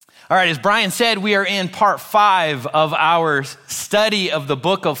All right, as Brian said, we are in part 5 of our study of the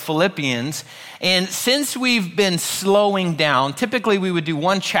book of Philippians. And since we've been slowing down, typically we would do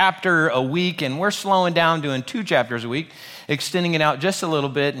 1 chapter a week, and we're slowing down doing 2 chapters a week, extending it out just a little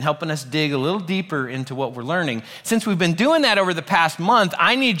bit and helping us dig a little deeper into what we're learning. Since we've been doing that over the past month,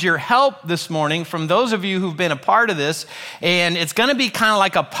 I need your help this morning from those of you who've been a part of this, and it's going to be kind of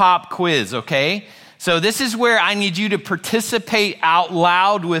like a pop quiz, okay? So this is where I need you to participate out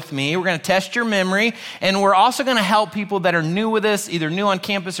loud with me. We're going to test your memory, and we're also going to help people that are new with us, either new on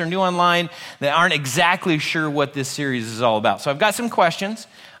campus or new online, that aren't exactly sure what this series is all about. So I've got some questions.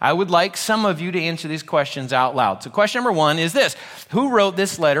 I would like some of you to answer these questions out loud. So question number 1 is this. Who wrote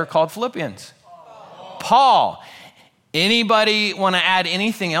this letter called Philippians? Paul. Anybody want to add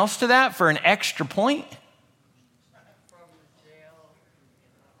anything else to that for an extra point?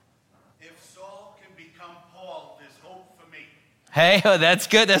 Hey, that's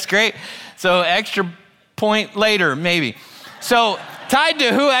good. That's great. So extra point later, maybe. So tied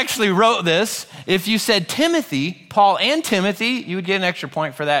to who actually wrote this, if you said Timothy, Paul and Timothy, you would get an extra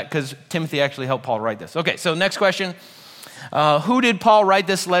point for that because Timothy actually helped Paul write this. Okay, so next question. Who did Paul write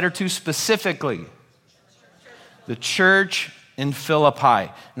this letter to specifically? The church in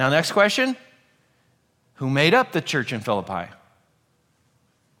Philippi. Now, next question. Who made up the church in Philippi?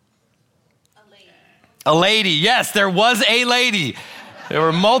 A lady, yes, there was a lady. There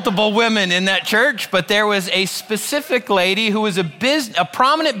were multiple women in that church, but there was a specific lady who was a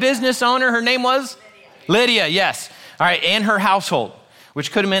prominent business owner. Her name was? Lydia, yes. All right, and her household,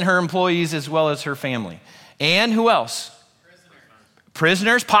 which could have meant her employees as well as her family. And who else?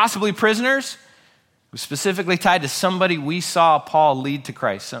 Prisoners, possibly prisoners. It was specifically tied to somebody we saw Paul lead to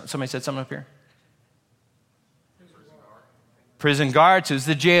Christ. Somebody said something up here? Prison guards, who's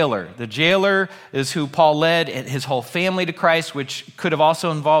the jailer. The jailer is who Paul led his whole family to Christ, which could have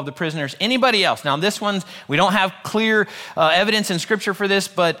also involved the prisoners. Anybody else? Now this one, we don't have clear evidence in scripture for this,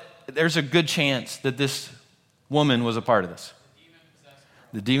 but there's a good chance that this woman was a part of this.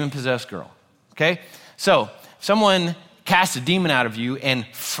 The demon-possessed girl. Okay? So, if someone cast a demon out of you and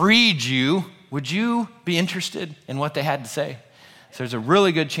freed you, would you be interested in what they had to say? So there's a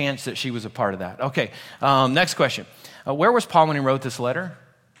really good chance that she was a part of that. Okay, next question. Where was Paul when he wrote this letter?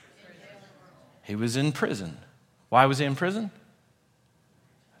 He was in prison. Why was he in prison?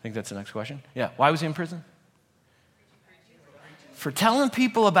 I think that's the next question. Yeah, why was he in prison? For telling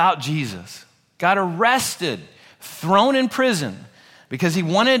people about Jesus. Got arrested, thrown in prison because he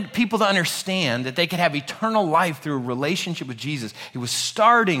wanted people to understand that they could have eternal life through a relationship with Jesus. He was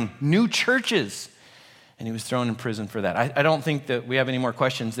starting new churches, and he was thrown in prison for that. I don't think that we have any more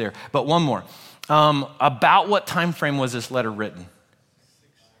questions there, but one more. About what time frame was this letter written?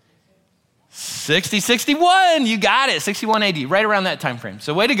 61. You got it. 61 AD, right around that time frame.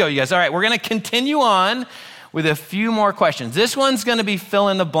 So way to go, you guys. All right, we're going to continue on with a few more questions. This one's going to be fill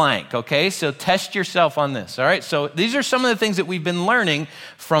in the blank, okay? So test yourself on this, all right? So these are some of the things that we've been learning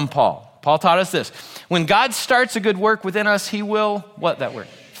from Paul. Paul taught us this. When God starts a good work within us, he will, what that word?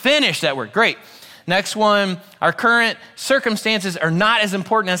 Finish that work. Great. Next one, our current circumstances are not as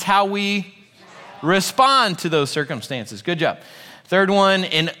important as how we respond to those circumstances. Good job. Third one,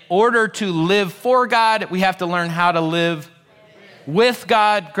 in order to live for God, we have to learn how to live with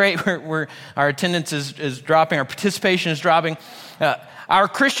God. Great. Our attendance is dropping. Our participation is dropping. Our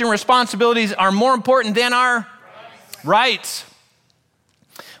Christian responsibilities are more important than our rights.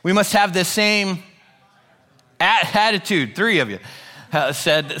 We must have the same attitude. 3 of you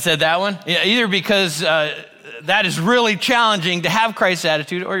said that one. Yeah, either because that is really challenging to have Christ's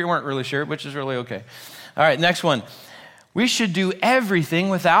attitude, or you weren't really sure, which is really okay. All right, next one. We should do everything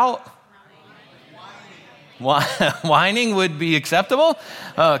without whining would be acceptable.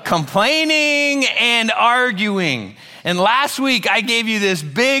 Complaining and arguing. And last week, I gave you this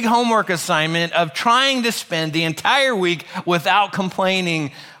big homework assignment of trying to spend the entire week without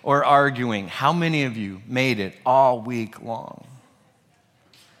complaining or arguing. How many of you made it all week long?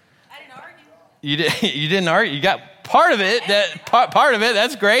 You didn't argue. You got part of it. Part of it.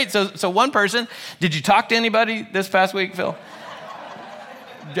 That's great. So one person. Did you talk to anybody this past week, Phil?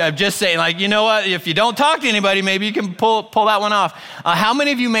 I'm just saying, like, you know what? If you don't talk to anybody, maybe you can pull that one off. How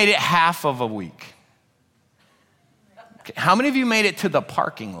many of you made it half of a week? Okay. How many of you made it to the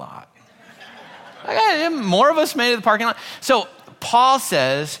parking lot? Okay, more of us made it to the parking lot. So Paul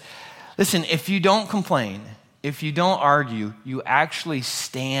says, listen, if you don't complain, if you don't argue, you actually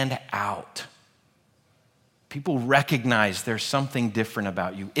stand out. People recognize there's something different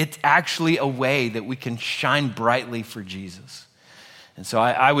about you. It's actually a way that we can shine brightly for Jesus. And so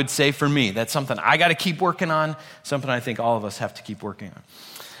I would say for me, that's something I got to keep working on, something I think all of us have to keep working on.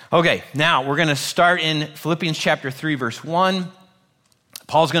 Okay, now we're going to start in Philippians chapter 3, verse 1.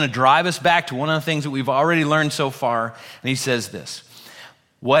 Paul's going to drive us back to one of the things that we've already learned so far, and he says this: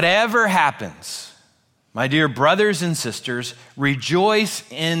 whatever happens, my dear brothers and sisters, rejoice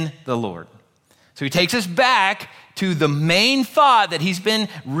in the Lord. So he takes us back to the main thought that he's been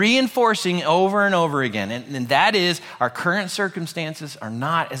reinforcing over and over again, and that is our current circumstances are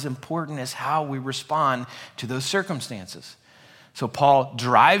not as important as how we respond to those circumstances. So Paul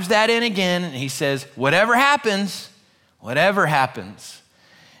drives that in again, and he says, whatever happens,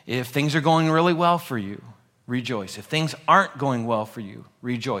 if things are going really well for you, rejoice. If things aren't going well for you,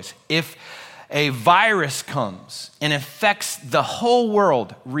 rejoice. If a virus comes and affects the whole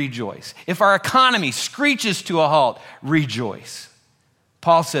world, rejoice. If our economy screeches to a halt, rejoice.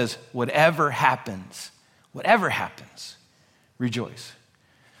 Paul says, whatever happens, rejoice.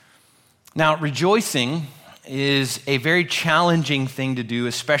 Now, rejoicing is a very challenging thing to do,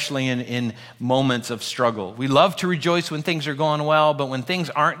 especially in moments of struggle. We love to rejoice when things are going well, but when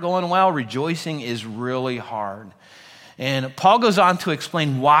things aren't going well, rejoicing is really hard. And Paul goes on to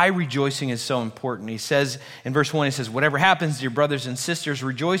explain why rejoicing is so important. He says in verse 1, he says, whatever happens, dear brothers and sisters,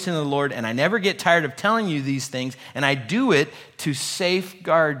 rejoice in the Lord, and I never get tired of telling you these things, and I do it to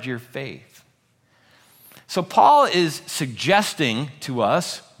safeguard your faith. So Paul is suggesting to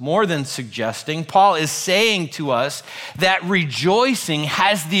us, more than suggesting, Paul is saying to us that rejoicing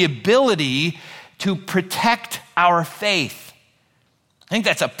has the ability to protect our faith. I think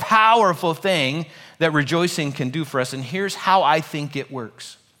that's a powerful thing that rejoicing can do for us, and here's how I think it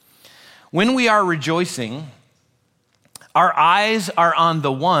works. When we are rejoicing, our eyes are on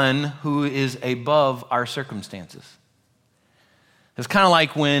the one who is above our circumstances. It's kind of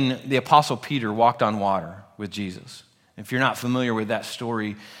like when the Apostle Peter walked on water with Jesus. If you're not familiar with that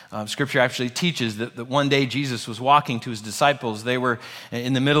story, Scripture actually teaches that one day Jesus was walking to his disciples. They were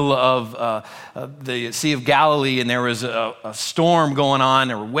in the middle of the Sea of Galilee, and there was a storm going on.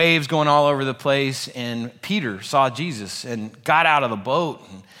 There were waves going all over the place, and Peter saw Jesus and got out of the boat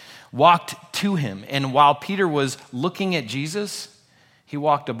and walked to him. And while Peter was looking at Jesus, he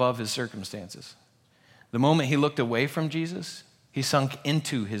walked above his circumstances. The moment he looked away from Jesus, he sunk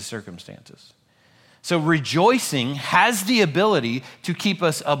into his circumstances. So rejoicing has the ability to keep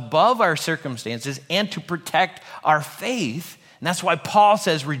us above our circumstances and to protect our faith. And that's why Paul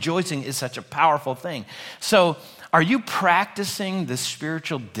says rejoicing is such a powerful thing. So are you practicing the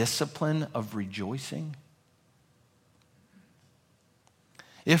spiritual discipline of rejoicing?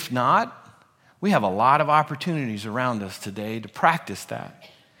 If not, we have a lot of opportunities around us today to practice that.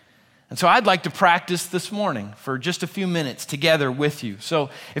 And so I'd like to practice this morning for just a few minutes together with you. So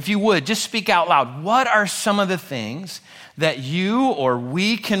if you would, just speak out loud. What are some of the things that you or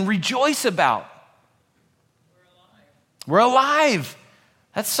we can rejoice about? We're alive.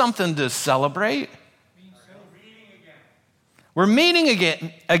 That's something to celebrate. We're meeting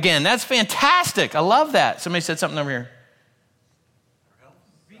again. That's fantastic. I love that. Somebody said something over here.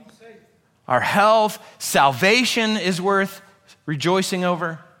 Our health, salvation is worth rejoicing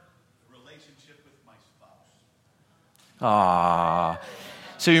over. So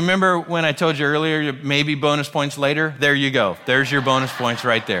you remember when I told you earlier, maybe bonus points later? There you go. There's your bonus points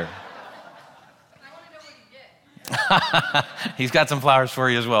right there. I want to know what he did. He's got some flowers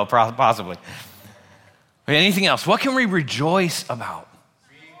for you as well, possibly. Anything else? What can we rejoice about?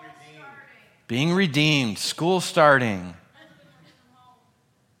 Being redeemed. School starting.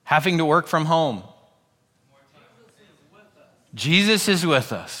 Having to work from home. Jesus is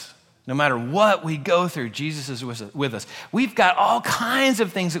with us. No matter what we go through, Jesus is with us. We've got all kinds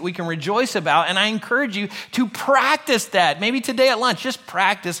of things that we can rejoice about, and I encourage you to practice that. Maybe today at lunch, just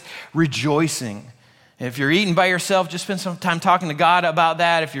practice rejoicing. If you're eating by yourself, just spend some time talking to God about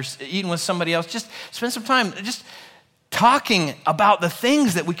that. If you're eating with somebody else, just spend some time just talking about the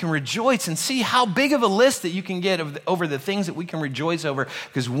things that we can rejoice and see how big of a list that you can get over the things that we can rejoice over.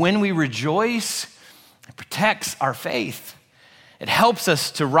 Because when we rejoice, it protects our faith. It helps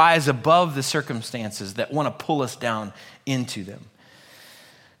us to rise above the circumstances that want to pull us down into them.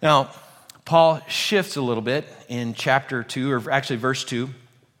 Now, Paul shifts a little bit in chapter 2, or actually verse 2.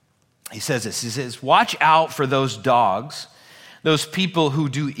 He says this, he says, watch out for those dogs, those people who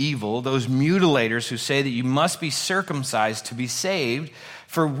do evil, those mutilators who say that you must be circumcised to be saved,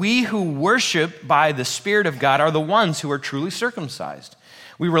 for we who worship by the Spirit of God are the ones who are truly circumcised.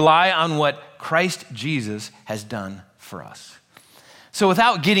 We rely on what Christ Jesus has done for us. So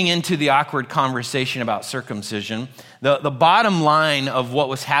without getting into the awkward conversation about circumcision, the bottom line of what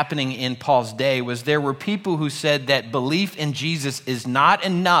was happening in Paul's day was there were people who said that belief in Jesus is not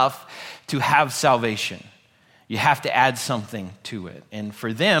enough to have salvation. You have to add something to it. And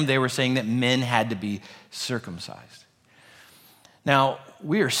for them, they were saying that men had to be circumcised. Now,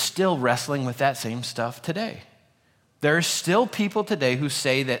 we are still wrestling with that same stuff today. There are still people today who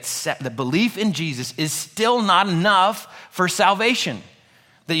say that the belief in Jesus is still not enough for salvation.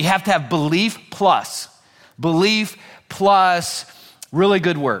 That you have to have belief plus really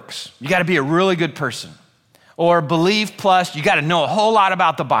good works. You got to be a really good person. Or belief plus, you got to know a whole lot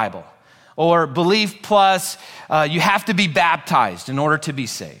about the Bible. Or belief plus, you have to be baptized in order to be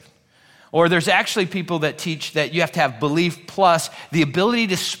saved. Or there's actually people that teach that you have to have belief plus the ability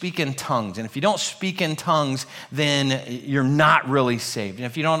to speak in tongues. And if you don't speak in tongues, then you're not really saved. And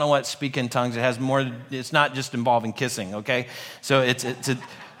if you don't know what speak in tongues, it has more, it's not just involving kissing, okay? So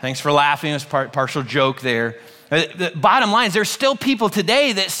thanks for laughing, it's partial joke there. The bottom line is there's still people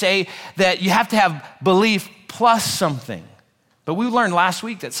today that say that you have to have belief plus something. But we learned last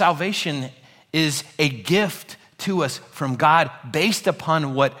week that salvation is a gift to us from God based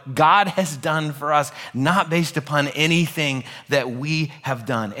upon what God has done for us, not based upon anything that we have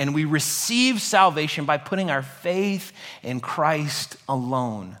done. And we receive salvation by putting our faith in Christ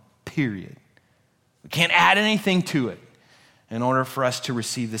alone, period. We can't add anything to it in order for us to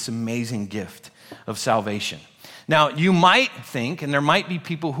receive this amazing gift of salvation. Now, you might think, and there might be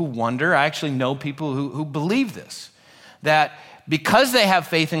people who wonder, I actually know people who believe this, that because they have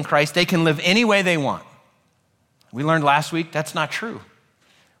faith in Christ, they can live any way they want. We learned last week that's not true.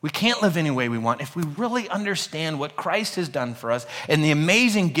 We can't live any way we want. If we really understand what Christ has done for us and the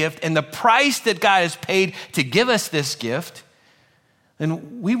amazing gift and the price that God has paid to give us this gift,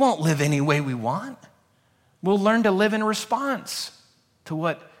 then we won't live any way we want. We'll learn to live in response to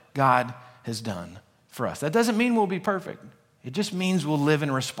what God has done for us. That doesn't mean we'll be perfect. It just means we'll live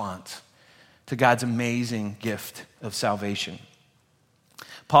in response to God's amazing gift of salvation.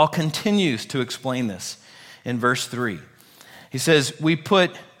 Paul continues to explain this in verse 3. He says, we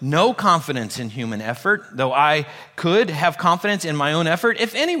put no confidence in human effort, though I could have confidence in my own effort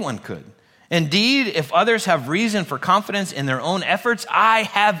if anyone could. Indeed, if others have reason for confidence in their own efforts, I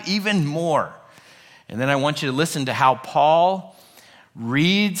have even more. And then I want you to listen to how Paul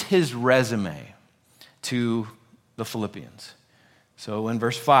reads his resume to the Philippians. So in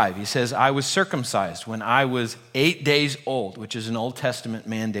verse 5, he says, I was circumcised when I was 8 days old, which is an Old Testament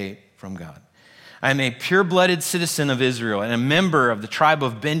mandate from God. I am a pure-blooded citizen of Israel and a member of the tribe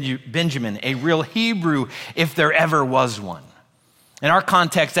of Benjamin, a real Hebrew if there ever was one. In our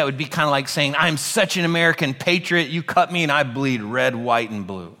context, that would be kind of like saying, I'm such an American patriot, you cut me and I bleed red, white, and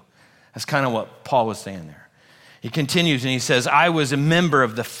blue. That's kind of what Paul was saying there. He continues and he says, I was a member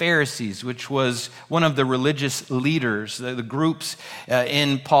of the Pharisees, which was one of the religious leaders. The groups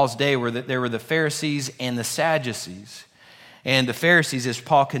in Paul's day there were the Pharisees and the Sadducees. And the Pharisees, as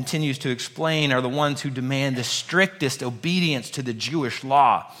Paul continues to explain, are the ones who demand the strictest obedience to the Jewish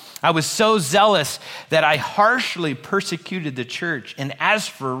law. I was so zealous that I harshly persecuted the church. And as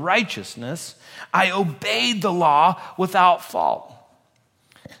for righteousness, I obeyed the law without fault.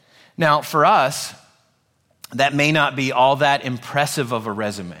 Now, for us, that may not be all that impressive of a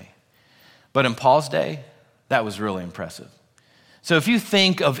resume. But in Paul's day, that was really impressive. So if you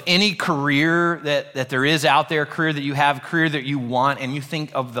think of any career that there is out there, career that you have, career that you want, and you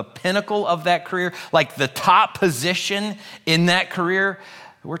think of the pinnacle of that career, like the top position in that career,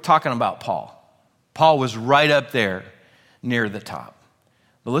 we're talking about Paul. Paul was right up there near the top.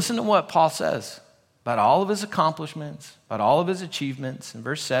 But listen to what Paul says about all of his accomplishments, about all of his achievements. In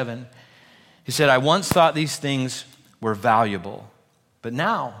verse 7, he said, I once thought these things were valuable, but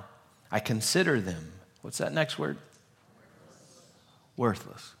now I consider them. What's that next word?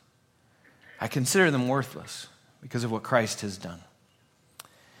 Worthless. I consider them worthless because of what Christ has done.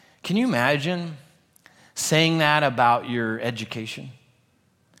 Can you imagine saying that about your education?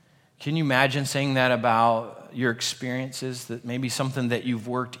 Can you imagine saying that about your experiences, that maybe something that you've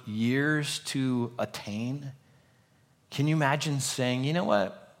worked years to attain? Can you imagine saying, you know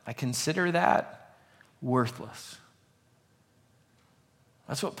what? I consider that worthless.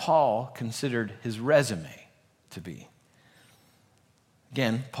 That's what Paul considered his resume to be.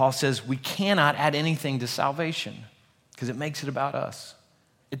 Again, Paul says we cannot add anything to salvation because it makes it about us.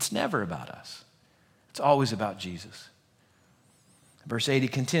 It's never about us. It's always about Jesus. Verse 8, he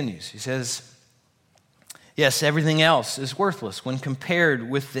continues. He says, yes, everything else is worthless when compared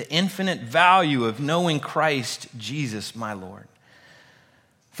with the infinite value of knowing Christ Jesus, my Lord.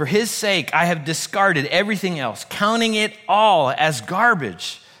 For his sake, I have discarded everything else, counting it all as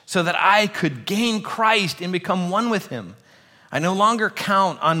garbage so that I could gain Christ and become one with him. I no longer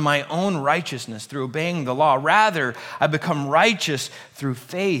count on my own righteousness through obeying the law. Rather, I become righteous through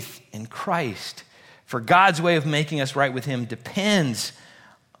faith in Christ. For God's way of making us right with him depends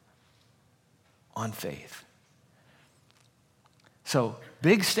on faith. So,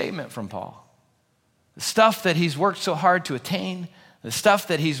 big statement from Paul. The stuff that he's worked so hard to attain, the stuff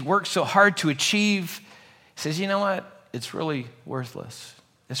that he's worked so hard to achieve, he says, you know what? It's really worthless.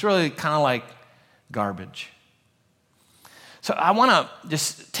 It's really kind of like garbage. So I want to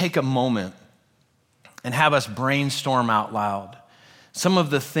just take a moment and have us brainstorm out loud some of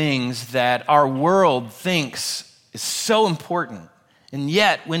the things that our world thinks is so important, and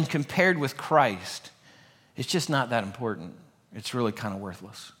yet when compared with Christ, it's just not that important. It's really kind of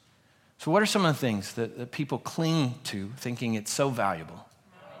worthless. So what are some of the things that people cling to thinking it's so valuable?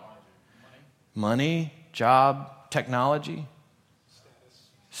 Money, job, technology,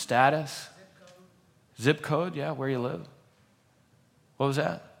 status, zip code, yeah, where you live. What was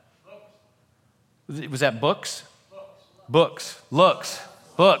that? Was that books? Books, looks.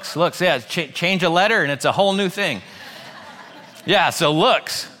 Yeah, change a letter and it's a whole new thing. Yeah, so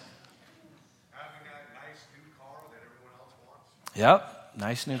looks. Having that nice new car that everyone else wants. Yep,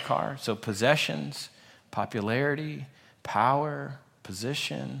 nice new car. So possessions, popularity, power,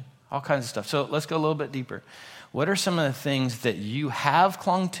 position, all kinds of stuff. So let's go a little bit deeper. What are some of the things that you have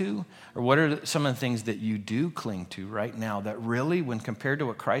clung to, or what are some of the things that you do cling to right now that really, when compared to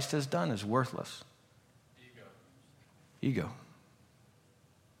what Christ has done, is worthless? Ego.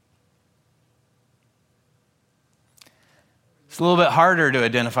 It's a little bit harder to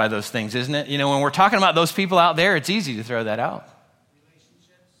identify those things, isn't it? You know, when we're talking about those people out there, it's easy to throw that out.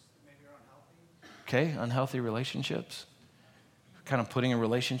 Relationships, maybe are unhealthy. Okay, unhealthy relationships. Kind of putting a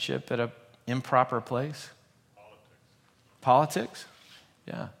relationship at an improper place. Politics?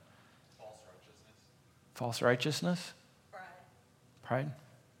 Yeah. False righteousness? Pride?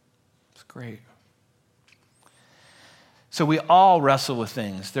 It's great. So we all wrestle with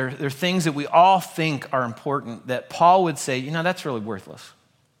things. There are things that we all think are important that Paul would say, you know, that's really worthless.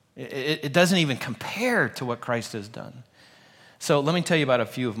 It doesn't even compare to what Christ has done. So let me tell you about a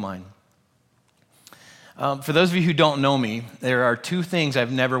few of mine. For those of you who don't know me, there are two things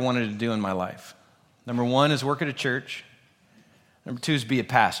I've never wanted to do in my life. Number one is work at a church. Number two is be a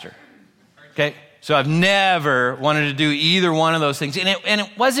pastor. Okay? So I've never wanted to do either one of those things. And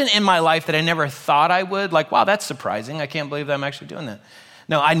it wasn't in my life that I never thought I would. Like, wow, that's surprising. I can't believe that I'm actually doing that.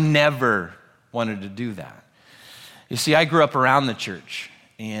 No, I never wanted to do that. You see, I grew up around the church.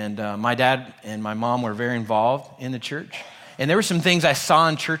 And my dad and my mom were very involved in the church. And there were some things I saw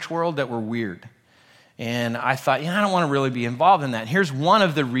in church world that were weird. And I thought, I don't want to really be involved in that. And here's one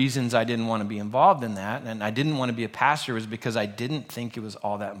of the reasons I didn't want to be involved in that, and I didn't want to be a pastor, was because I didn't think it was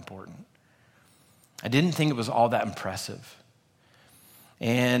all that important. I didn't think it was all that impressive.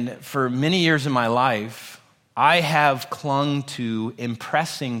 And for many years in my life, I have clung to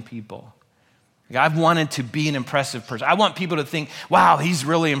impressing people. I've wanted to be an impressive person. I want people to think, wow, he's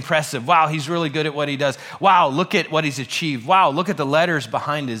really impressive. Wow, he's really good at what he does. Wow, look at what he's achieved. Wow, look at the letters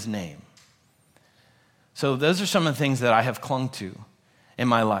behind his name. So those are some of the things that I have clung to in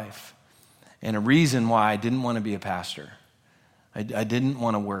my life, and a reason why I didn't want to be a pastor. I didn't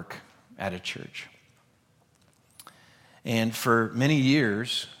want to work at a church. And for many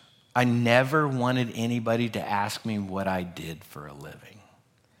years, I never wanted anybody to ask me what I did for a living.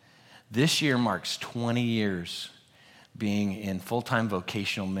 This year marks 20 years being in full-time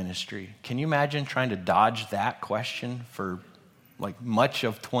vocational ministry. Can you imagine trying to dodge that question for like much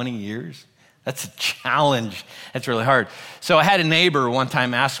of 20 years? That's a challenge. That's really hard. So I had a neighbor one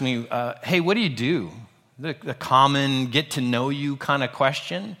time ask me, hey, what do you do? The common get to know you kind of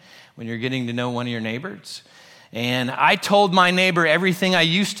question when you're getting to know one of your neighbors. And I told my neighbor everything I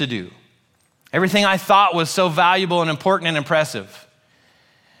used to do, everything I thought was so valuable and important and impressive.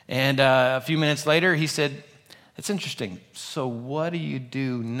 And a few minutes later, he said, it's interesting. So what do you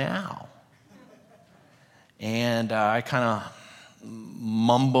do now? And I kind of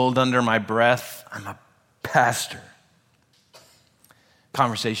mumbled under my breath, I'm a pastor.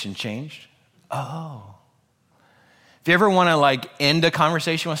 Conversation changed. Oh. If you ever want to end a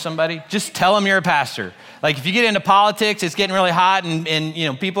conversation with somebody, just tell them you're a pastor. Like if you get into politics, it's getting really hot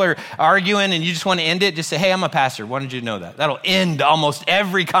and people are arguing and you just want to end it, just say, hey, I'm a pastor. Wanted you to know that. That'll end almost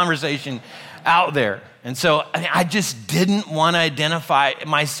every conversation out there. And so I just didn't want to identify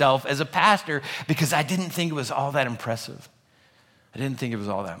myself as a pastor because I didn't think it was all that impressive. I didn't think it was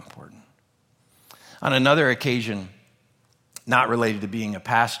all that important. On another occasion, not related to being a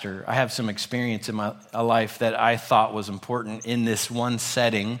pastor, I have some experience in my life that I thought was important in this one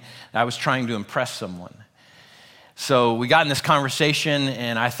setting. I was trying to impress someone. So we got in this conversation,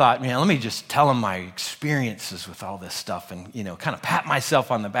 and I thought, man, let me just tell him my experiences with all this stuff and, kind of pat myself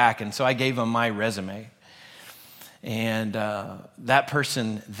on the back. And so I gave him my resume. And that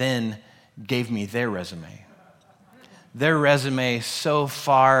person then gave me their resume. Their resume so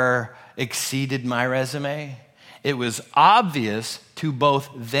far exceeded my resume, it was obvious to both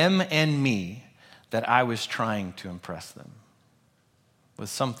them and me that I was trying to impress them with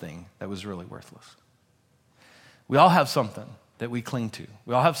something that was really worthless. We all have something that we cling to.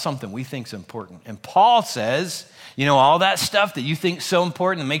 We all have something we think is important. And Paul says, all that stuff that you think is so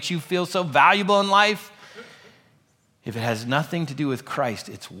important and makes you feel so valuable in life, if it has nothing to do with Christ,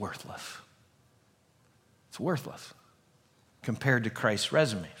 it's worthless. It's worthless compared to Christ's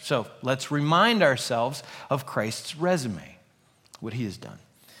resume. So let's remind ourselves of Christ's resume, what he has done.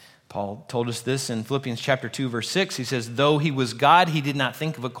 Paul told us this in Philippians chapter 2, verse 6. He says, though he was God, he did not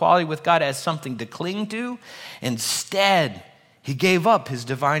think of equality with God as something to cling to. Instead, he gave up his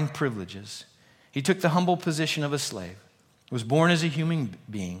divine privileges. He took the humble position of a slave, was born as a human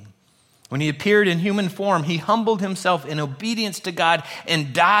being. When he appeared in human form, he humbled himself in obedience to God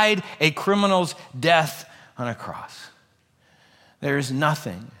and died a criminal's death on a cross. There is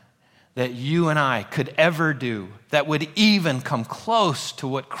nothing that you and I could ever do that would even come close to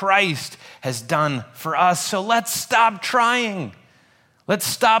what Christ has done for us. So let's stop trying. Let's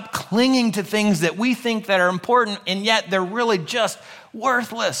stop clinging to things that we think that are important, and yet they're really just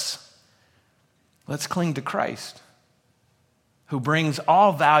worthless. Let's cling to Christ, who brings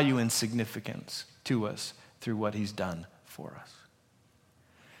all value and significance to us through what he's done for us.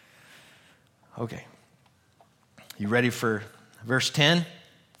 Okay. You ready for verse 10?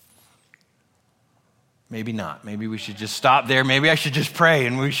 Maybe not. Maybe we should just stop there. Maybe I should just pray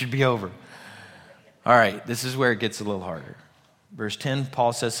and we should be over. All right, this is where it gets a little harder. Verse 10,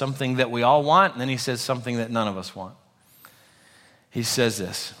 Paul says something that we all want, and then he says something that none of us want. He says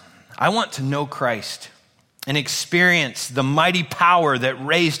this, I want to know Christ and experience the mighty power that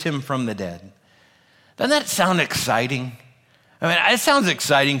raised him from the dead. Doesn't that sound exciting? I mean, it sounds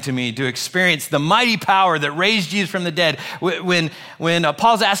exciting to me to experience the mighty power that raised Jesus from the dead. When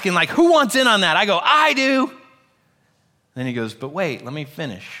Paul's asking, who wants in on that? I go, I do. Then he goes, but wait, let me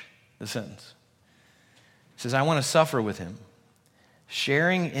finish the sentence. He says, I want to suffer with him,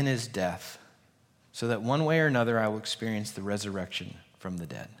 sharing in his death, so that one way or another I will experience the resurrection from the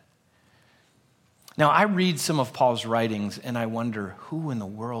dead. Now, I read some of Paul's writings, and I wonder, who in the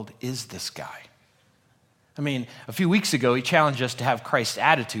world is this guy? I mean, a few weeks ago, he challenged us to have Christ's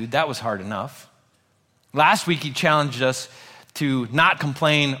attitude. That was hard enough. Last week, he challenged us to not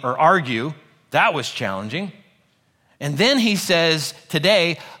complain or argue. That was challenging. And then he says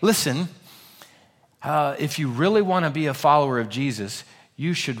today, listen, if you really want to be a follower of Jesus,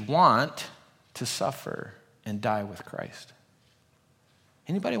 you should want to suffer and die with Christ.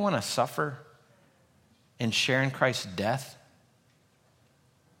 Anybody want to suffer and share in Christ's death?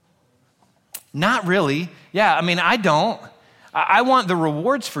 Not really. Yeah, I mean, I don't. I want the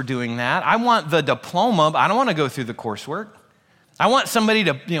rewards for doing that. I want the diploma. I don't want to go through the coursework. I want somebody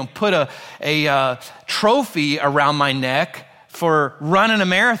to, put a trophy around my neck for running a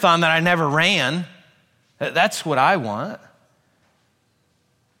marathon that I never ran. That's what I want.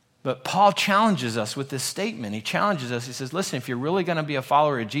 But Paul challenges us with this statement. He challenges us. He says, listen, if you're really going to be a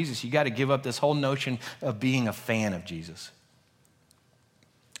follower of Jesus, you got to give up this whole notion of being a fan of Jesus.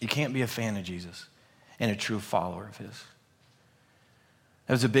 You can't be a fan of Jesus and a true follower of his.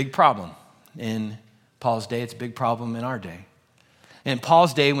 That was a big problem in Paul's day. It's a big problem in our day. In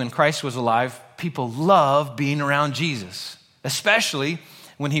Paul's day, when Christ was alive, people loved being around Jesus, especially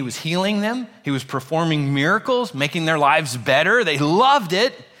when he was healing them. He was performing miracles, making their lives better. They loved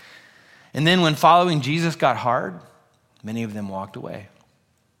it. And then when following Jesus got hard, many of them walked away.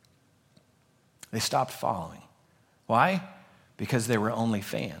 They stopped following. Why? Because they were only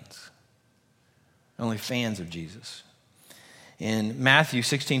fans of Jesus. In Matthew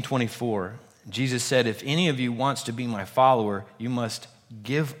 16:24, Jesus said, if any of you wants to be my follower, you must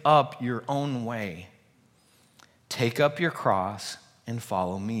give up your own way. Take up your cross and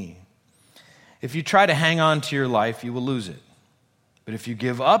follow me. If you try to hang on to your life, you will lose it. But if you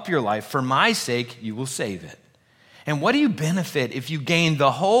give up your life for my sake, you will save it. And what do you benefit if you gain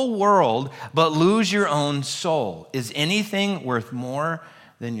the whole world but lose your own soul? Is anything worth more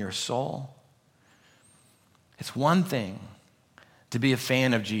than your soul? It's one thing to be a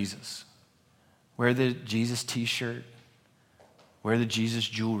fan of Jesus. Wear the Jesus t-shirt, wear the Jesus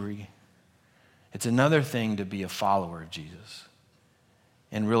jewelry. It's another thing to be a follower of Jesus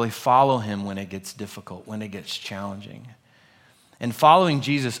and really follow him when it gets difficult, when it gets challenging. And following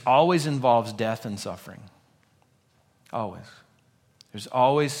Jesus always involves death and suffering. Always. There's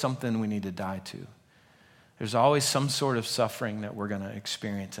always something we need to die to. There's always some sort of suffering that we're going to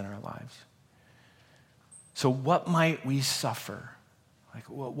experience in our lives. So what might we suffer? Like,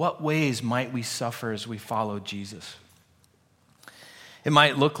 what ways might we suffer as we follow Jesus? It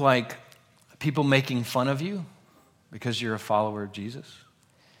might look like people making fun of you because you're a follower of Jesus.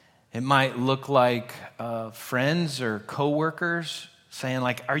 It might look like friends or coworkers saying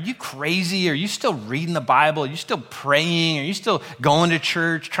like, are you crazy? Are you still reading the Bible? Are you still praying? Are you still going to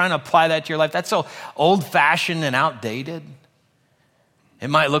church, trying to apply that to your life? That's so old-fashioned and outdated. It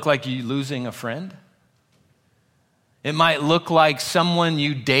might look like you losing a friend. It might look like someone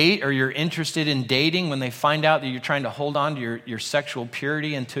you date or you're interested in dating, when they find out that you're trying to hold on to your sexual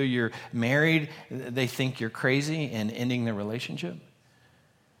purity until you're married, they think you're crazy and ending the relationship.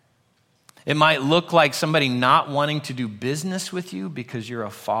 It might look like somebody not wanting to do business with you because you're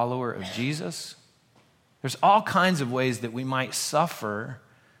a follower of Jesus. There's all kinds of ways that we might suffer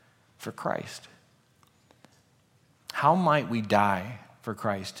for Christ. How might we die for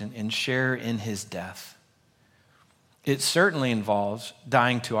Christ and share in his death? It certainly involves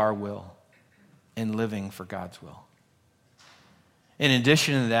dying to our will and living for God's will. In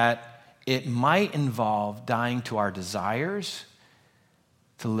addition to that, it might involve dying to our desires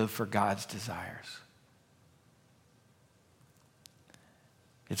to live for God's desires.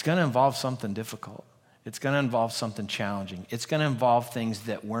 It's going to involve something difficult. It's going to involve something challenging. It's going to involve things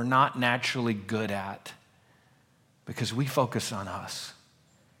that we're not naturally good at because we focus on us.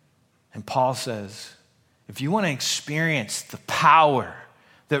 And Paul says, if you want to experience the power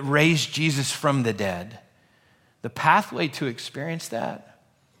that raised Jesus from the dead, the pathway to experience that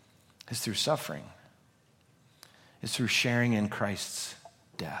is through suffering. It's through sharing in Christ's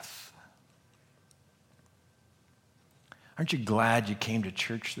death. Aren't you glad you came to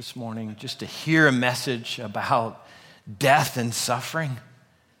church this morning just to hear a message about death and suffering?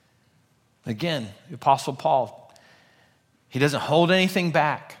 Again, the Apostle Paul, he doesn't hold anything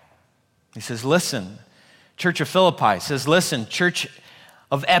back. He says, listen, Church of Philippi says, listen, Church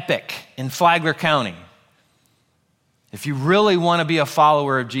of Epic in Flagler County, if you really want to be a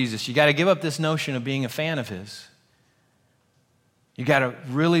follower of Jesus, you got to give up this notion of being a fan of his. You got to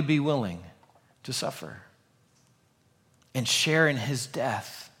really be willing to suffer and share in his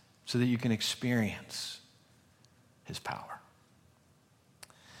death so that you can experience his power.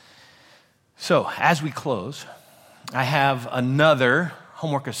 So, as we close, I have another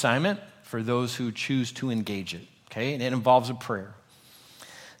homework assignment for those who choose to engage it, okay? And it involves a prayer.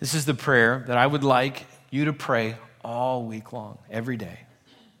 This is the prayer that I would like you to pray all week long, every day.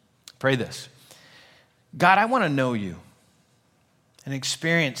 Pray this. God, I want to know you and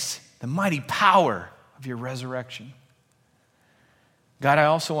experience the mighty power of your resurrection. God, I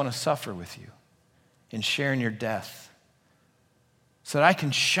also want to suffer with you and share in your death so that I can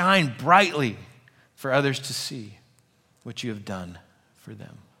shine brightly for others to see what you have done for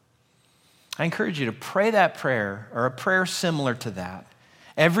them. I encourage you to pray that prayer or a prayer similar to that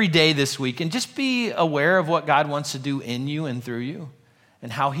every day this week, and just be aware of what God wants to do in you and through you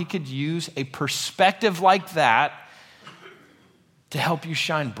and how he could use a perspective like that to help you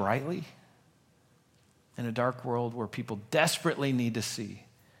shine brightly in a dark world where people desperately need to see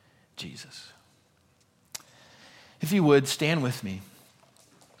Jesus. If you would, stand with me.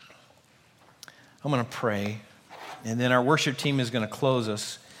 I'm going to pray, and then our worship team is going to close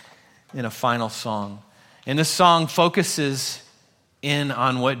us in a final song. And this song focuses in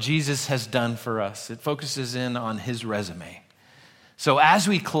on what Jesus has done for us. It focuses in on his resume. So as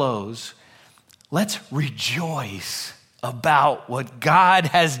we close, let's rejoice about what God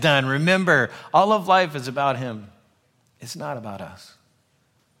has done. Remember, all of life is about him. It's not about us.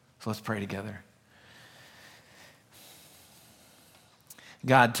 So let's pray together.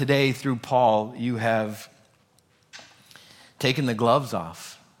 God, today through Paul, you have taken the gloves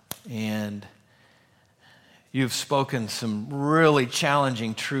off and you've spoken some really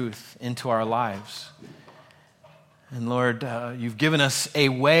challenging truth into our lives. And Lord, you've given us a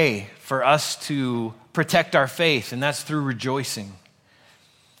way for us to protect our faith, and that's through rejoicing.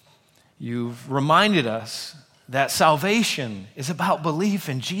 You've reminded us that salvation is about belief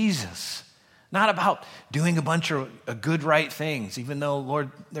in Jesus, not about doing a bunch of good, right things, even though,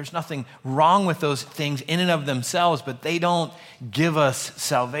 Lord, there's nothing wrong with those things in and of themselves, but they don't give us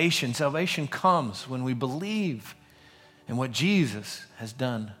salvation. Salvation comes when we believe in what Jesus has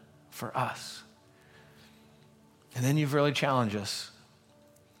done for us. And then you've really challenged us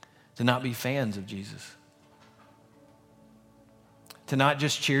to not be fans of Jesus, to not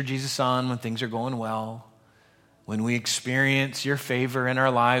just cheer Jesus on when things are going well, when we experience your favor in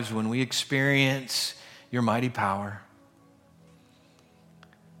our lives, when we experience your mighty power,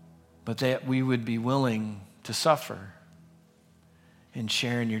 but that we would be willing to suffer and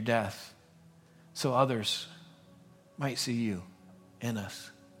share in your death so others might see you in us.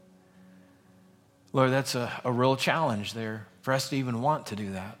 Lord, that's a real challenge there for us to even want to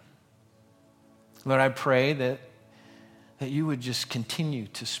do that. Lord, I pray that you would just continue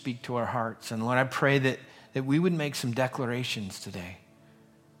to speak to our hearts. And Lord, I pray that we would make some declarations today.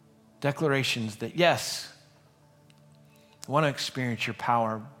 Declarations that, yes, I want to experience your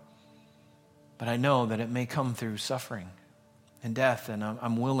power, but I know that it may come through suffering and death, and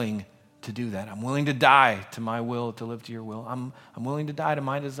I'm willing to do that. I'm willing to die to my will, to live to your will. I'm willing to die to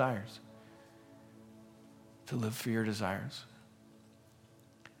my desires, to live for your desires.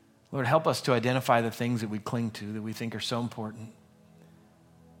 Lord, help us to identify the things that we cling to, that we think are so important,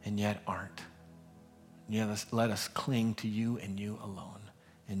 and yet aren't. Let us cling to you and you alone.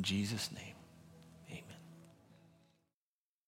 In Jesus' name.